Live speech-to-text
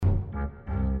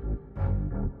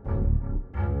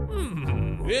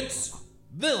It's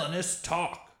Villainous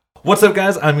Talk. What's up,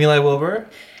 guys? I'm Eli Wilbur.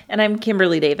 And I'm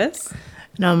Kimberly Davis.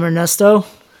 And I'm Ernesto.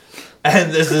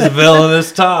 And this is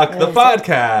Villainous Talk, the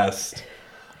podcast.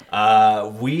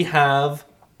 We have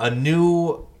a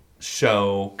new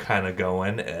show kind of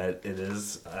going. It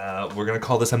is, we're going to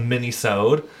call this a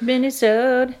minisode.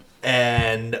 Minisode.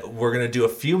 And we're going to do a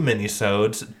few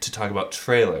minisodes to talk about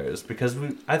trailers. Because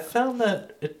I found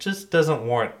that it just doesn't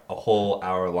warrant a whole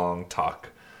hour-long talk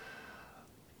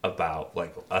about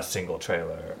like a single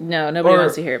trailer. No, nobody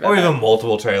wants to hear about that. Or even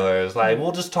multiple trailers. Like,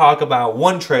 we'll just talk about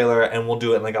one trailer and we'll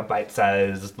do it in like a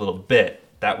bite-sized little bit.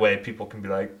 That way people can be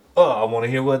like, oh, I want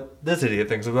to hear what this idiot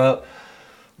thinks about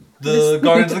the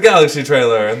Guardians of the Galaxy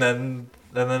trailer. And then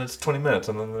it's 20 minutes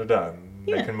and then they're done.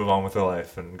 Yeah. They can move on with their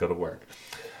life and go to work.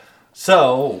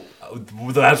 So,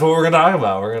 that's what we're going to talk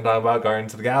about. We're going to talk about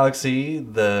Guardians of the Galaxy,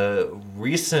 the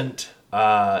recent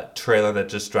trailer that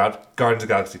just dropped, Guardians of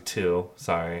the Galaxy 2.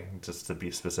 Sorry, just to be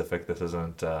specific, this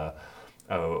isn't a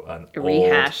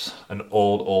rehash, an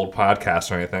old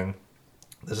podcast or anything.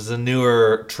 This is a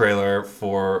newer trailer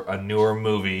for a newer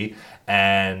movie,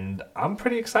 and I'm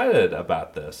pretty excited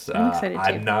about this. I'm excited too.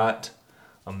 I'm not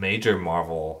a major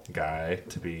Marvel guy,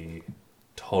 to be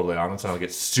totally honest. I don't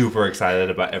get super excited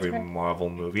about every Marvel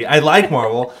movie. I like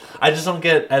Marvel. I just don't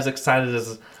get as excited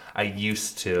as I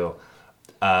used to.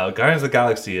 Guardians of the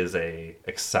Galaxy is a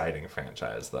exciting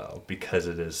franchise, though, because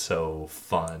it is so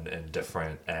fun and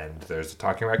different, and there's a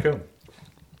talking raccoon.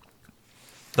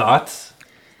 Thoughts?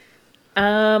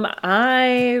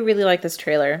 I really like this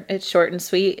trailer. It's short and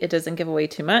sweet. It doesn't give away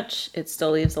too much. It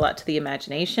still leaves a lot to the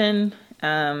imagination.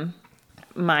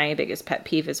 My biggest pet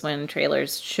peeve is when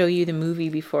trailers show you the movie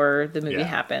before the movie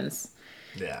happens.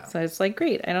 Yeah. So it's like,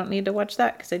 great, I don't need to watch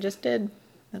that because I just did.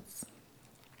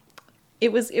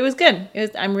 It was good.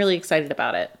 I'm really excited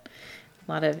about it.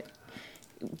 A lot of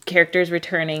characters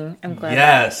returning. I'm glad.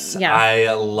 Yes,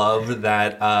 I love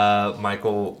that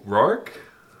Michael Rourke,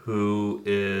 who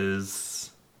is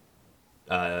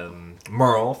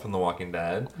Merle from The Walking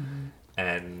Dead,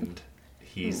 and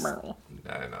he's Merle.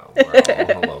 I know Merle.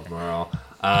 I love Merle,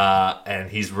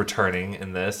 and he's returning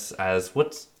in this as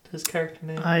what's his character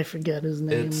name? I forget his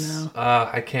name now.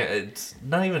 I can't. It's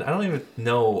not even. I don't even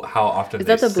know how often. Is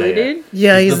that the blue dude?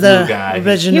 Yeah, he's the blue guy.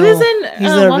 original. He was in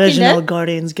he's the Walking original Dead?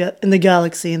 Guardians in the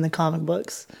Galaxy in the comic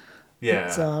books.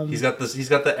 Yeah, he's got this. He's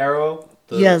got the arrow.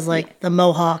 He has like the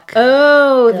mohawk.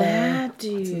 Oh, that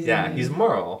dude. Yeah, he's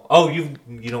Merle. Oh, you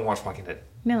don't watch Walking Dead?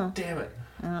 No. Damn it.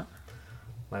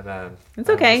 My bad. It's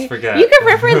okay. I forget. You can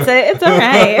reference it. It's all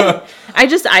right. I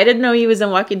didn't know he was in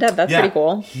Walking Dead. That's pretty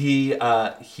cool. He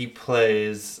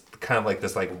plays kind of like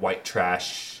this like white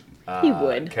trash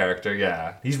character.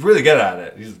 Yeah. He's really good at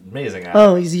it. He's amazing at it.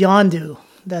 Oh, he's Yondu.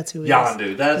 That's who he is.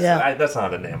 Yondu. That's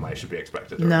not a name I should be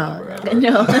expected to remember.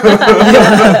 No.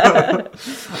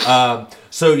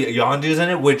 So Yondu's in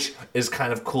it, which is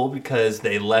kind of cool because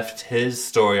they left his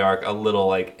story arc a little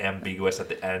like ambiguous at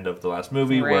the end of the last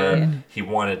movie, where he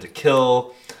wanted to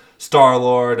kill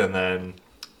Star-Lord, and then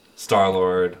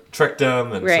Star-Lord tricked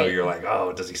him, and so you're like,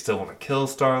 oh, does he still want to kill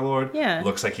Star-Lord? Yeah.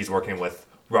 Looks like he's working with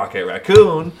Rocket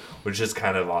Raccoon, which is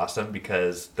kind of awesome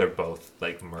because they're both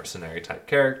like mercenary type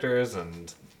characters,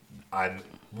 and I'm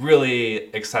really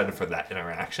excited for that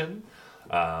interaction.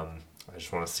 I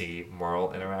just want to see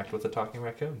Merle interact with a talking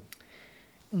raccoon.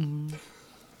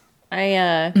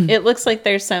 It looks like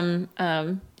there's some,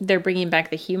 they're bringing back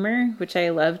the humor, which I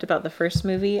loved about the first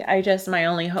movie. My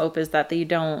only hope is that they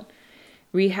don't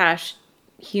rehash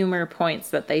humor points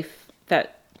that they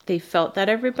felt that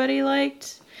everybody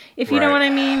liked. If you know what I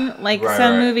mean, like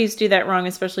some movies do that wrong,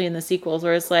 especially in the sequels,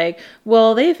 where it's like,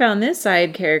 well, they found this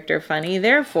side character funny,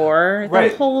 therefore the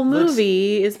whole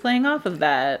movie is playing off of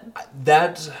that.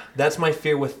 That's my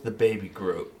fear with the Baby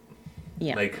Groot.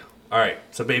 Yeah. Like, all right,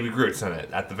 so Baby Groot's in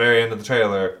it. At the very end of the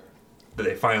trailer,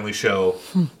 they finally show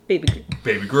Baby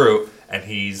Groot, and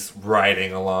he's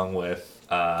riding along with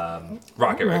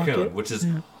Rocket Raccoon, which is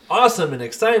awesome and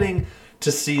exciting.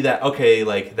 To see that,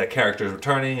 like, that character is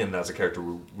returning, and that's a character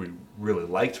we really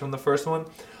liked from the first one.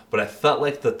 But I felt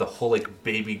like that the whole, like,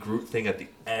 Baby Groot thing at the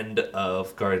end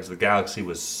of Guardians of the Galaxy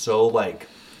was so, like,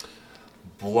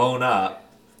 blown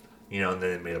up. You know, and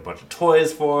then they made a bunch of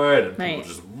toys for it, and people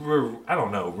just were, I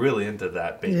don't know, really into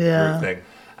that Baby Groot thing.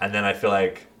 And then I feel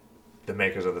like the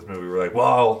makers of this movie were like,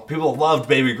 well, people loved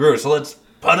Baby Groot, so let's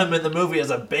put him in the movie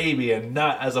as a baby and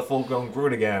not as a full-grown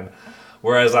Groot again.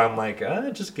 Whereas I'm like,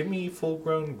 just give me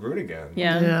full-grown Groot again.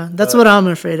 Yeah, that's what I'm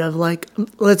afraid of. Like,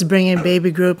 let's bring in Baby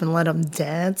Groot and let him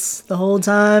dance the whole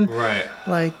time. Right.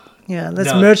 Like,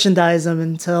 let's merchandise him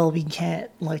until we can't.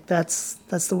 Like that's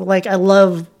the like I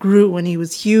love Groot when he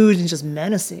was huge and just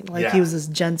menacing. Like he was this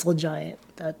gentle giant.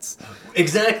 That's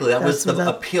exactly that was the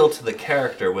appeal to the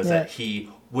character was that he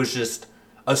was just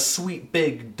a sweet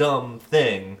big dumb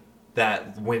thing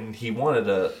that when he wanted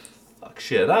to fuck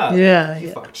shit up, he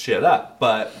fucked shit up.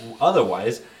 But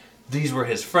otherwise, these were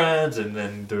his friends, and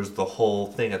then there's the whole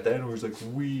thing at the end where he's like,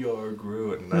 "We are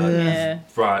Groot," and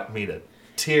that brought me to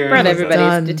tears. Brought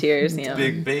everybody to tears. Yeah,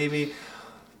 big baby.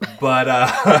 But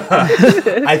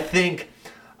I think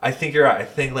you're right. I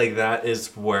think like that is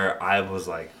where I was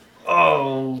like,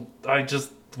 oh, I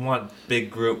just want big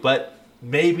Groot, but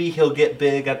maybe he'll get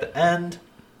big at the end.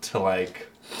 To like,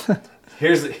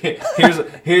 here's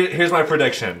my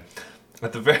prediction.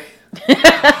 At the very,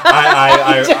 I'm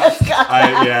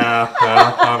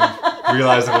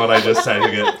realizing what I just said.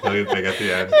 He'll get big at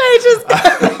the end.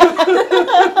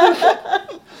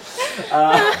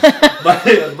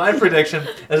 My prediction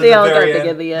is they all got big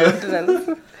at the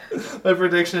end. My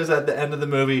prediction is at the end of the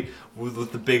movie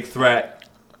with the big threat,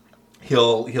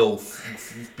 he'll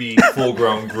be full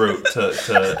grown Groot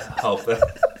to help it.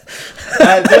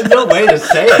 There's no way to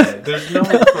say it. There's no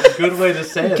good way to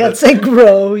say it. You can't say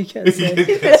grow. You can't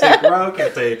say grow.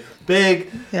 Can't say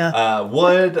big. Yeah.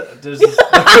 Wood.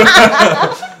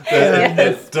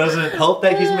 It doesn't help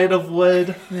that he's made of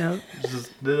wood. Yeah.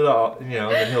 Just did it all.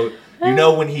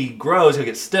 And when he grows, he'll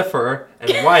get stiffer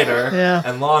and wider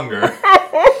and longer.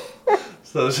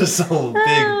 So it's just a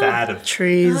big bat of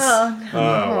trees. Oh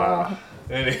wow.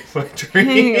 Anyway,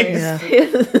 trees.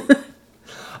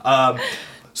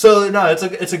 So no, it's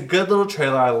a good little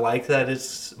trailer. I like that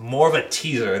it's more of a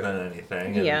teaser than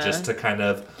anything, and just to kind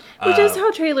of which is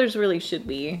how trailers really should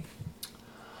be.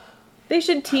 They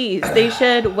should tease. They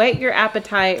should whet your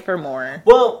appetite for more.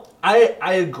 Well, I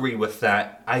agree with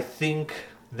that. I think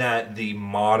that the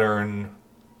modern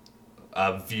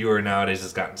viewer nowadays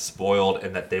has gotten spoiled,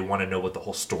 and that they want to know what the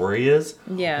whole story is.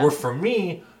 Yeah. Where for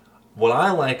me, what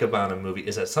I like about a movie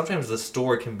is that sometimes the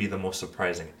story can be the most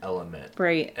surprising element.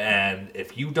 Right. And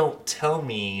if you don't tell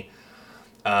me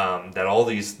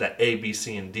that A, B,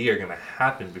 C, and D are going to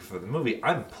happen before the movie,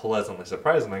 I'm pleasantly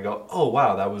surprised. And I go, oh,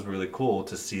 wow, that was really cool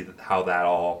to see how that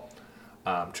all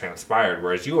transpired.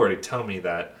 Whereas you already tell me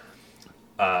that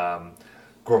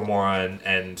Gamora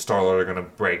and Star-Lord are going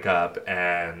to break up,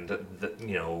 and,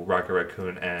 Rocket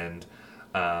Raccoon and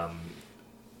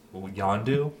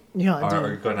Yondu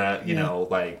are gonna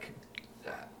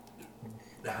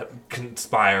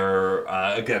conspire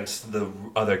against the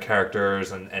other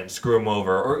characters and screw them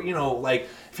over, or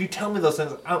if you tell me those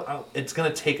things, it's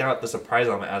gonna take out the surprise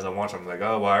element as I'm watching. I'm like,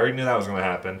 oh well, I already knew that was gonna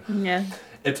happen. Yeah,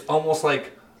 it's almost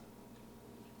like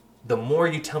the more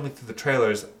you tell me through the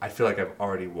trailers, I feel like I've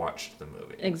already watched the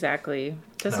movie. Exactly.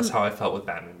 That's how I felt with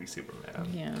Batman v Superman.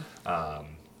 Yeah.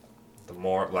 The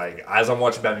more, as I'm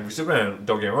watching Batman v Superman,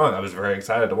 don't get me wrong, I was very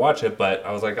excited to watch it, but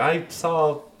I was like, I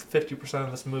saw 50%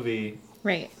 of this movie.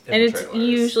 Right. And it's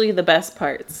usually the best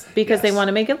parts because they want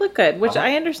to make it look good, which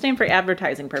I understand for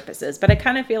advertising purposes, but I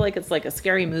kind of feel like it's like a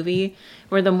scary movie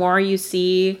where the more you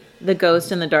see the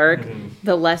ghost in the dark,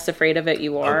 the less afraid of it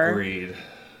you are. Agreed.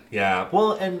 Yeah.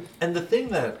 Well, and the thing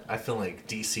that I feel like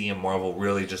DC and Marvel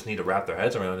really just need to wrap their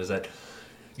heads around is that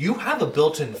you have a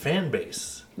built-in fan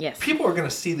base. Yes. People are going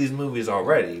to see these movies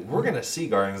already. We're going to see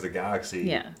Guardians of the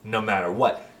Galaxy no matter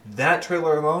what. That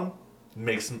trailer alone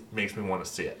makes me want to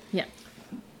see it. Yeah.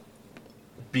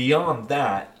 Beyond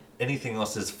that, anything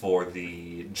else is for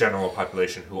the general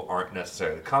population who aren't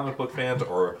necessarily comic book fans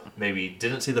or maybe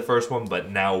didn't see the first one but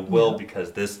now will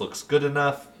because this looks good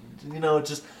enough.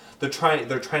 Just they're trying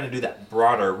to do that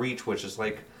broader reach, which is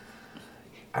like,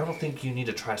 I don't think you need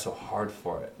to try so hard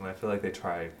for it. And I feel like they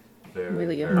try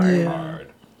very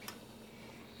hard.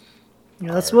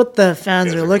 That's what the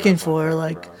fans are looking for.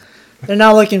 Like, they're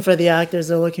not looking for the actors;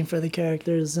 they're looking for the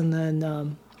characters. And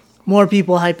then more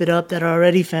people hype it up that are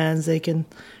already fans. They can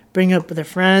bring up their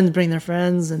friends, bring their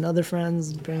friends, and other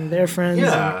friends, bring their friends.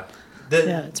 Yeah,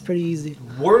 it's pretty easy.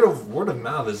 Word of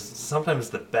mouth is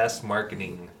sometimes the best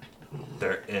marketing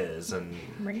there is, and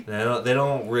they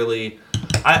don't really.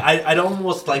 I'd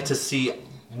almost like to see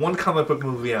one comic book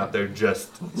movie out there just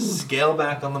scale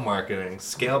back on the marketing,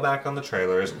 scale back on the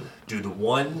trailers, do the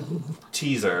one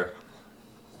teaser,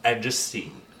 and just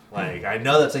see. Like, I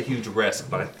know that's a huge risk,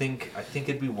 but I think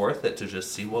it'd be worth it to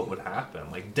just see what would happen.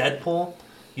 Like Deadpool,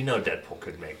 Deadpool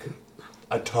could make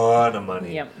a ton of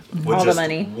money. Yep. With all just the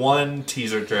money. One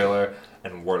teaser trailer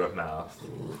and word of mouth.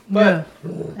 But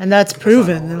and that's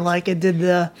proven. And like it did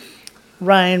the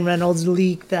Ryan Reynolds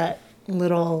leak that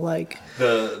little like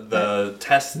the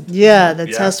test. Yeah, the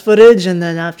test footage, and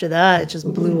then after that, it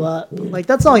just blew up. Like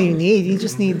that's all you need. You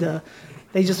just need to.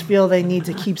 They just feel they need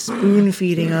to keep spoon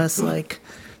feeding us like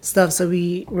stuff, so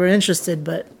we're interested.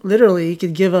 But literally, you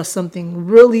could give us something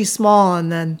really small,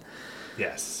 and then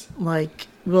like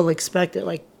we'll expect it.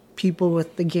 Like people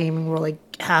with the gaming were like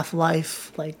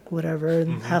Half-Life, like whatever,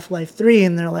 and Half-Life 3,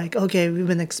 and they're like, okay, we've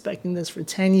been expecting this for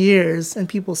 10 years, and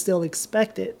people still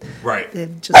expect it. Right.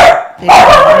 They've just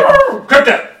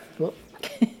Crypto.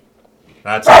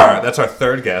 That's our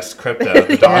third guest, Crypto,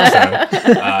 the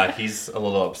dachshund. He's a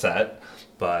little upset,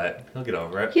 but he'll get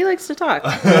over it. He likes to talk.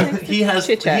 He has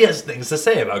things to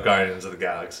say about Guardians of the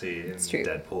Galaxy and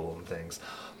Deadpool and things.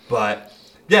 But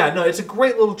yeah, no, it's a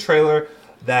great little trailer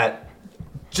that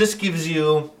just gives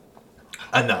you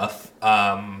enough.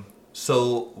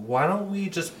 So why don't we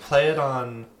just play it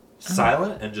on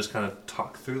silent and just kind of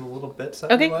talk through the little bits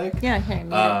that we like?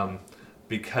 Yeah.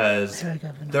 Because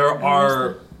there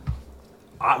are...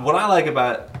 what I like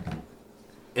about it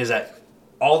is that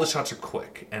all the shots are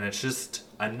quick, and it's just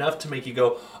enough to make you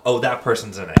go, oh, that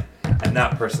person's in it, and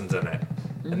that person's in it,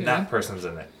 and that person's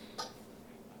in it.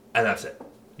 And that's it.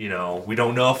 You know, we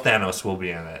don't know if Thanos will be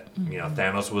in it. You know,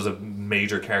 Thanos was a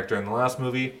major character in the last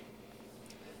movie.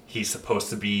 He's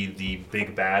supposed to be the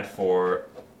big bad for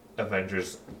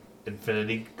Avengers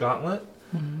Infinity Gauntlet.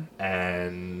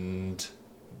 And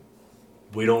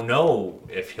we don't know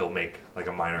if he'll make like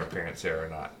a minor appearance here or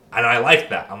not. And I like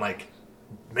that. I'm like,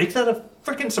 make that a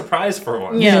freaking surprise for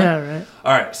once. Yeah, right.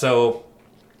 All right, so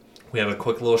we have a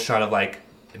quick little shot of like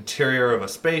interior of a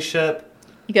spaceship.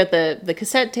 You got the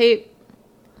cassette tape.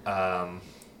 And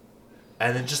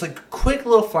then just like quick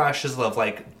little flashes of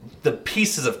like the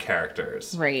pieces of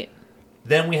characters. Right.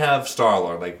 Then we have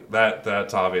Star-Lord. Like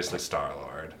that's obviously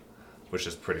Star-Lord, which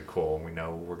is pretty cool. We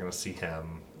know we're going to see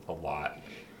him a lot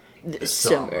this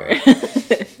summer.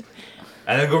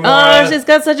 And then Gamora. Oh, she's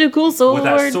got such a cool sword. With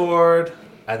that sword.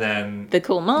 And then the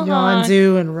cool mohawk.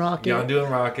 Yondu and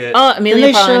Rocket. Oh,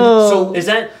 Amelia Pond. So is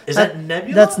that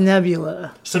Nebula? That's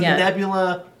Nebula. So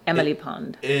Nebula Emily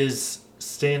Pond is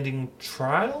standing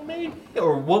trial, maybe?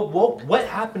 Or what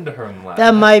happened to her in the last?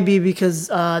 That might be because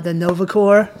the Nova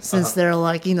Corps, since they're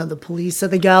like, you know, the police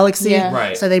of the galaxy. Yeah.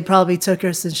 Right. So they probably took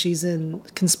her since she's in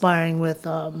conspiring with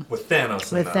Thanos. With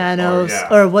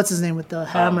Thanos. Or what's his name with the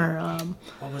hammer?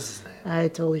 What was his name? I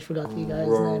totally forgot the guy's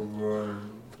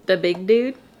name. The big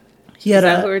dude? He had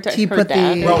he put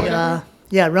Ronan.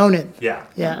 Ronan. Yeah.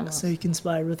 Yeah. So he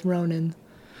conspired with Ronan.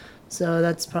 So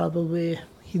that's probably...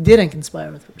 He didn't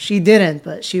conspire with her. She didn't,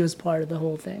 but she was part of the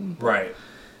whole thing. Right.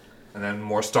 And then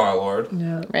more Star-Lord.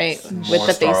 Yeah. Right. More With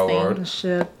the face Star-Lord. thing. The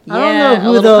ship. Yeah, I don't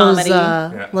know who comedy.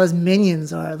 those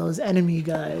minions are, those enemy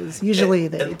guys. Usually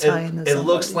they tie into somebody. It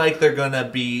looks like they're going to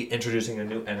be introducing a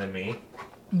new enemy.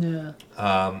 Yeah.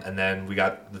 And then we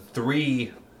got the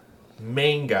three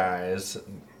main guys.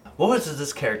 What was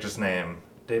this character's name?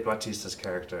 Dave Bautista's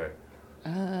character.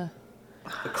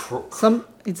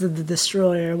 It's the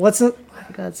Destroyer. What's it?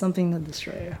 I got something the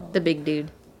Destroyer. The big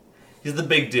dude. He's the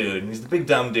big dude. He's the big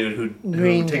dumb dude who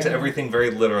takes guy. everything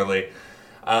very literally.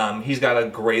 He's got a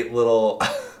great little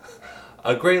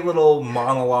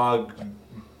monologue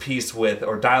piece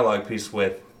dialogue piece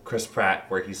with Chris Pratt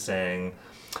where he's saying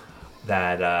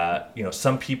that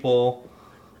some people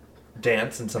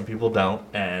dance and some people don't,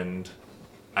 and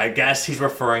I guess he's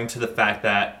referring to the fact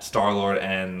that Star-Lord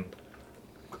and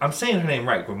I'm saying her name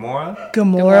right,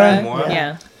 Gamora,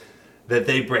 Yeah. that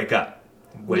they break up,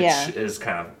 which is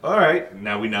kind of all right.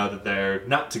 Now we know that they're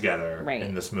not together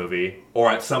in this movie, or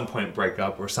at some point break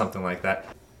up, or something like that.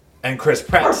 And Chris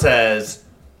Pratt says,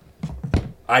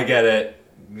 "I get it.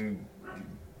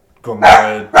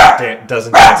 Gamora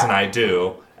doesn't dance, and I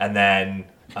do." And then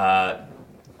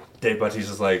Dave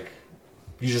Bautista's like,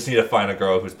 "You just need to find a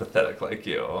girl who's pathetic like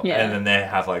you." Yeah. And then they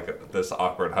have like this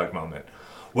awkward hug moment,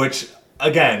 which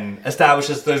again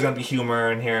establishes there's going to be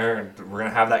humor in here. We're going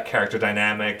to have that character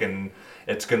dynamic, and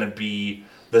it's going to be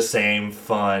the same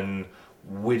fun,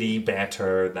 witty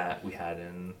banter that we had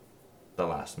in the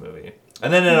last movie.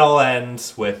 And then it all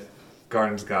ends with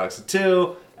Guardians of the Galaxy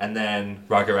 2, and then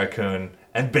Rocket Raccoon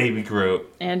and Baby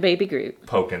Groot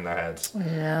poking their heads.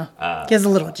 Yeah. He has a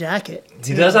little jacket.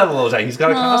 He does have a little jacket. He's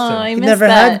got a costume. He never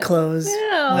had clothes.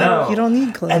 No. You don't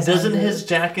need clothes. And doesn't his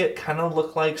jacket kind of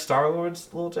look like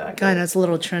Star-Lord's little jacket? Kind of. It's a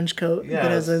little trench coat. Yeah.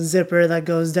 It has a zipper that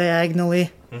goes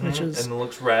diagonally. Which is... And it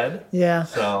looks red. Yeah.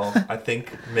 So I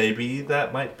think maybe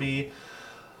that might be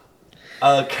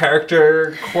a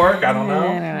character quirk. I don't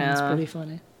know. It's pretty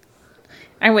funny.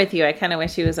 I'm with you. I kind of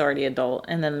wish he was already adult,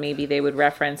 and then maybe they would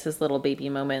reference his little baby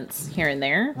moments here and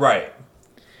there. Right.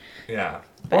 Yeah.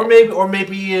 Or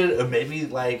maybe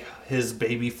like his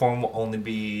baby form will only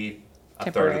be a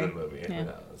temporary. third of the movie. Yeah. Who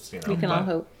knows? We can all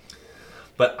hope.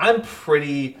 But I'm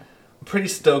pretty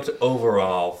stoked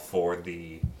overall for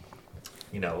the,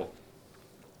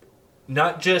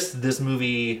 not just this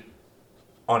movie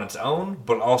on its own,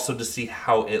 but also to see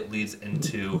how it leads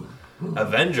into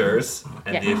Avengers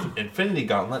and the Infinity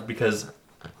Gauntlet, because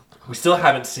we still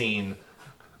haven't seen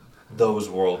those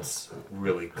worlds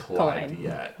really collide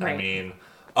yet. Right. I mean,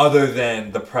 other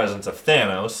than the presence of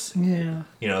Thanos,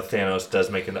 Thanos does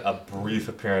make a brief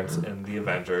appearance in the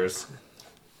Avengers,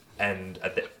 and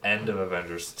at the end of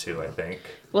Avengers 2, I think.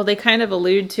 Well, they kind of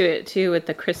allude to it too with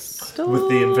the crystal, with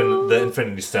the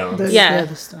Infinity Stones.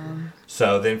 The stone.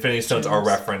 So the Infinity Stones are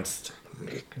referenced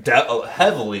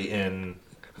heavily in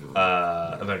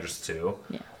Avengers 2.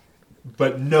 Yeah.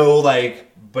 But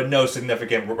no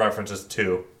significant references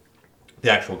to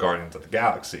the actual Guardians of the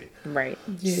Galaxy. Right.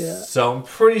 Yeah. So I'm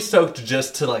pretty stoked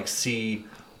just to see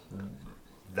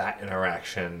that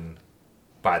interaction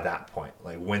by that point.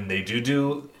 Like when they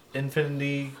do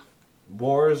Infinity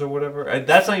Wars or whatever.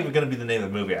 That's not even going to be the name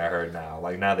of the movie, I heard now.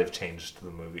 Like now they've changed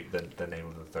the movie, the name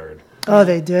of the third. Oh,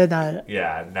 they did that.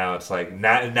 Yeah, now it's like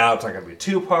now it's not going to be a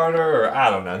two-parter, or I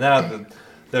don't know. Now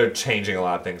they're changing a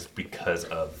lot of things because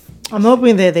of. I'm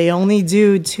hoping that they only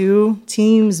do 2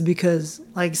 teams because,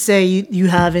 like, say you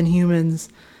have Inhumans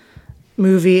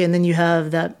movie and then you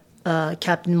have that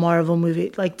Captain Marvel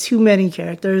movie. Like, too many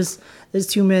characters.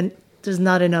 There's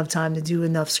not enough time to do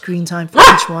enough screen time for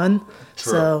each one.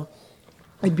 True. So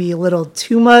it'd be a little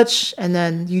too much, and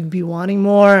then you'd be wanting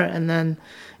more, and then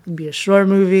it'd be a short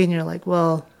movie, and you're like,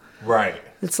 well, right.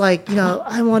 It's like,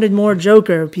 I wanted more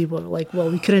Joker. People are like,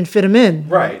 well, we couldn't fit him in.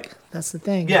 Right. Like, that's the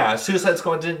thing. Yeah, Suicide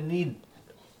Squad didn't need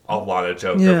a lot of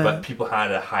Joker, but people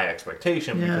had a high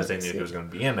expectation because they knew he was going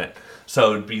to be in it.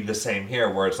 So it'd be the same here,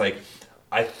 where it's like,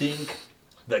 I think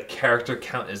the character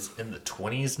count is in the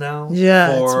 20s now.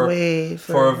 Yeah, it's way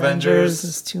for Avengers.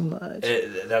 It's too much.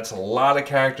 That's a lot of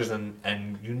characters, and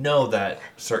that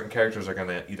certain characters are going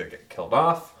to either get killed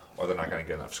off or they're not going to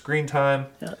get enough screen time.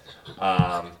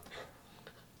 Yeah.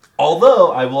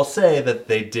 Although I will say that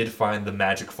they did find the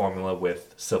magic formula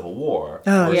with Civil War.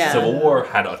 Civil War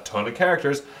had a ton of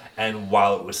characters, and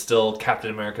while it was still Captain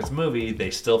America's movie,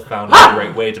 they still found a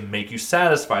great way to make you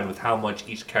satisfied with how much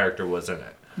each character was in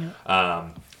it. Yeah.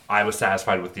 I was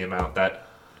satisfied with the amount that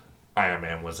Iron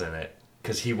Man was in it,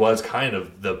 because he was kind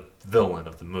of the villain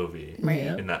of the movie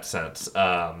in that sense.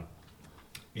 And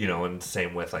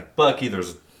same with like Bucky.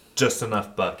 There's just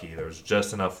enough Bucky. There's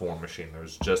just enough War Machine.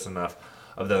 There's just enough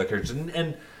of the other characters.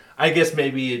 And I guess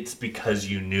maybe it's because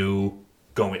you knew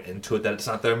going into it that it's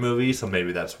not their movie, so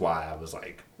maybe that's why I was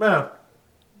like,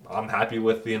 I'm happy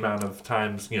with the amount of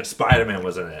times, Spider-Man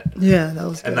was in it. Yeah, that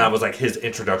was good. And that was like his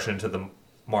introduction to the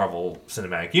Marvel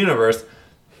Cinematic Universe.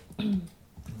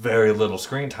 Very little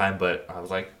screen time, but I was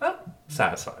like,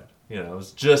 satisfied. It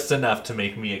was just enough to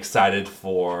make me excited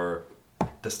for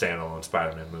the standalone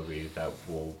Spider-Man movie that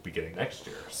we'll be getting next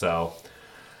year. So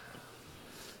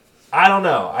I don't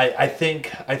know. I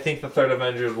think the third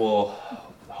Avengers will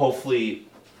hopefully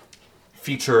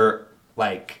feature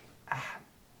like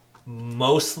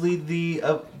mostly the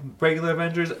regular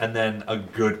Avengers and then a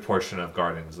good portion of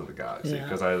Guardians of the Galaxy,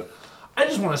 because I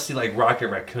just want to see like Rocket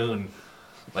Raccoon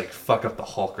like fuck up the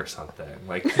Hulk or something.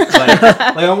 Like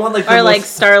I want like or like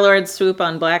Star-Lord swoop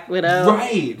on Black Widow.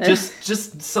 Right.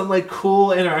 just some like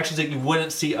cool interactions that you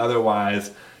wouldn't see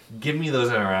otherwise. Give me those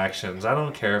interactions. I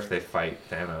don't care if they fight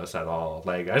Thanos at all.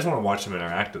 Like, I just want to watch them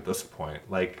interact at this point.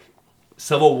 Like,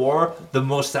 Civil War, the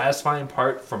most satisfying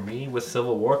part for me with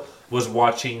Civil War was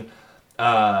watching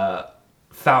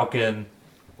Falcon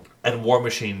and War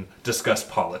Machine discuss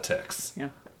politics. Yeah.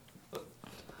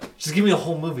 Just give me a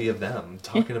whole movie of them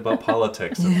talking about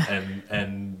politics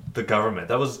and the government.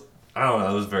 That was, I don't know,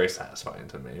 that was very satisfying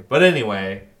to me. But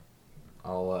anyway,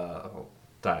 I'll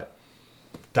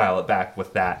dial it back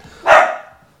with that.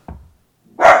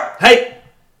 Hey!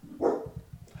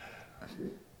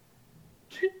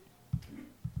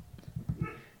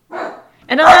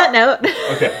 And on that note...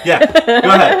 Okay, yeah, go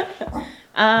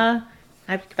ahead.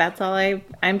 That's all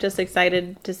I'm just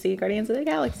excited to see Guardians of the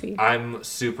Galaxy. I'm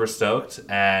super stoked,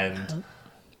 and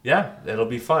yeah, it'll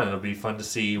be fun. It'll be fun to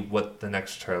see what the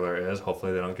next trailer is.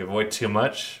 Hopefully they don't give away too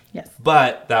much. Yes.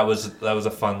 But that was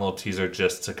a fun little teaser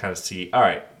just to kind of see, all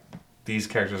right, these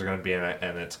characters are going to be in it,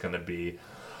 and it's going to be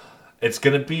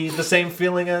the same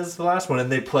feeling as the last one. And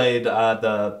they played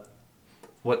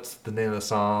what's the name of the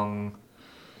song?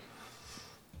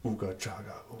 Ooga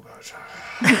Chaga, Ooga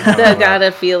Chaga. The Got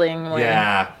a Feeling one.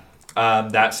 Yeah.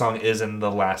 That song is in the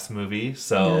last movie,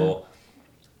 so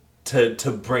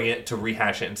to bring it, to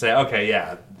rehash it and say, okay,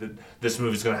 yeah, this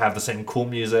movie's going to have the same cool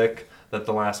music that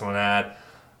the last one had.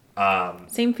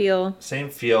 Same feel. Same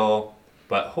feel,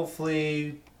 but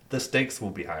hopefully the stakes will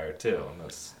be higher too.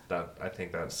 And I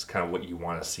think that's kind of what you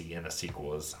want to see in a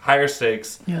sequel, is higher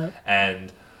stakes,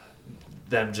 and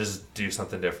them just do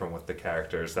something different with the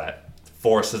characters that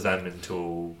forces them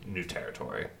into new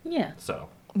territory. Yeah. So.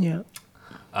 Yeah.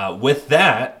 With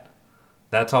that,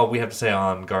 that's all we have to say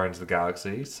on Guardians of the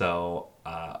Galaxy. So,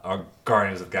 our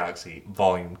Guardians of the Galaxy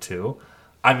Volume 2.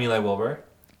 I'm Eli Wilbur.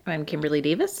 I'm Kimberly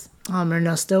Davis. I'm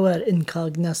Ernesto at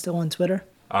Incognesto on Twitter.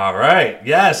 All right.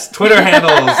 Yes, Twitter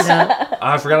handles.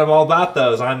 I forgot all about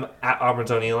those. I'm at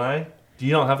Auburn's own Eli.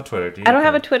 You don't have a Twitter, do you? I don't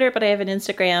have a Twitter, but I have an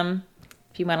Instagram.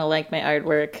 If you want to like my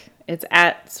artwork, it's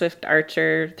at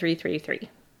SwiftArcher333.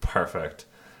 Perfect.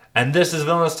 And this is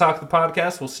Villainous Talk, the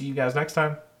podcast. We'll see you guys next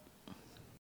time.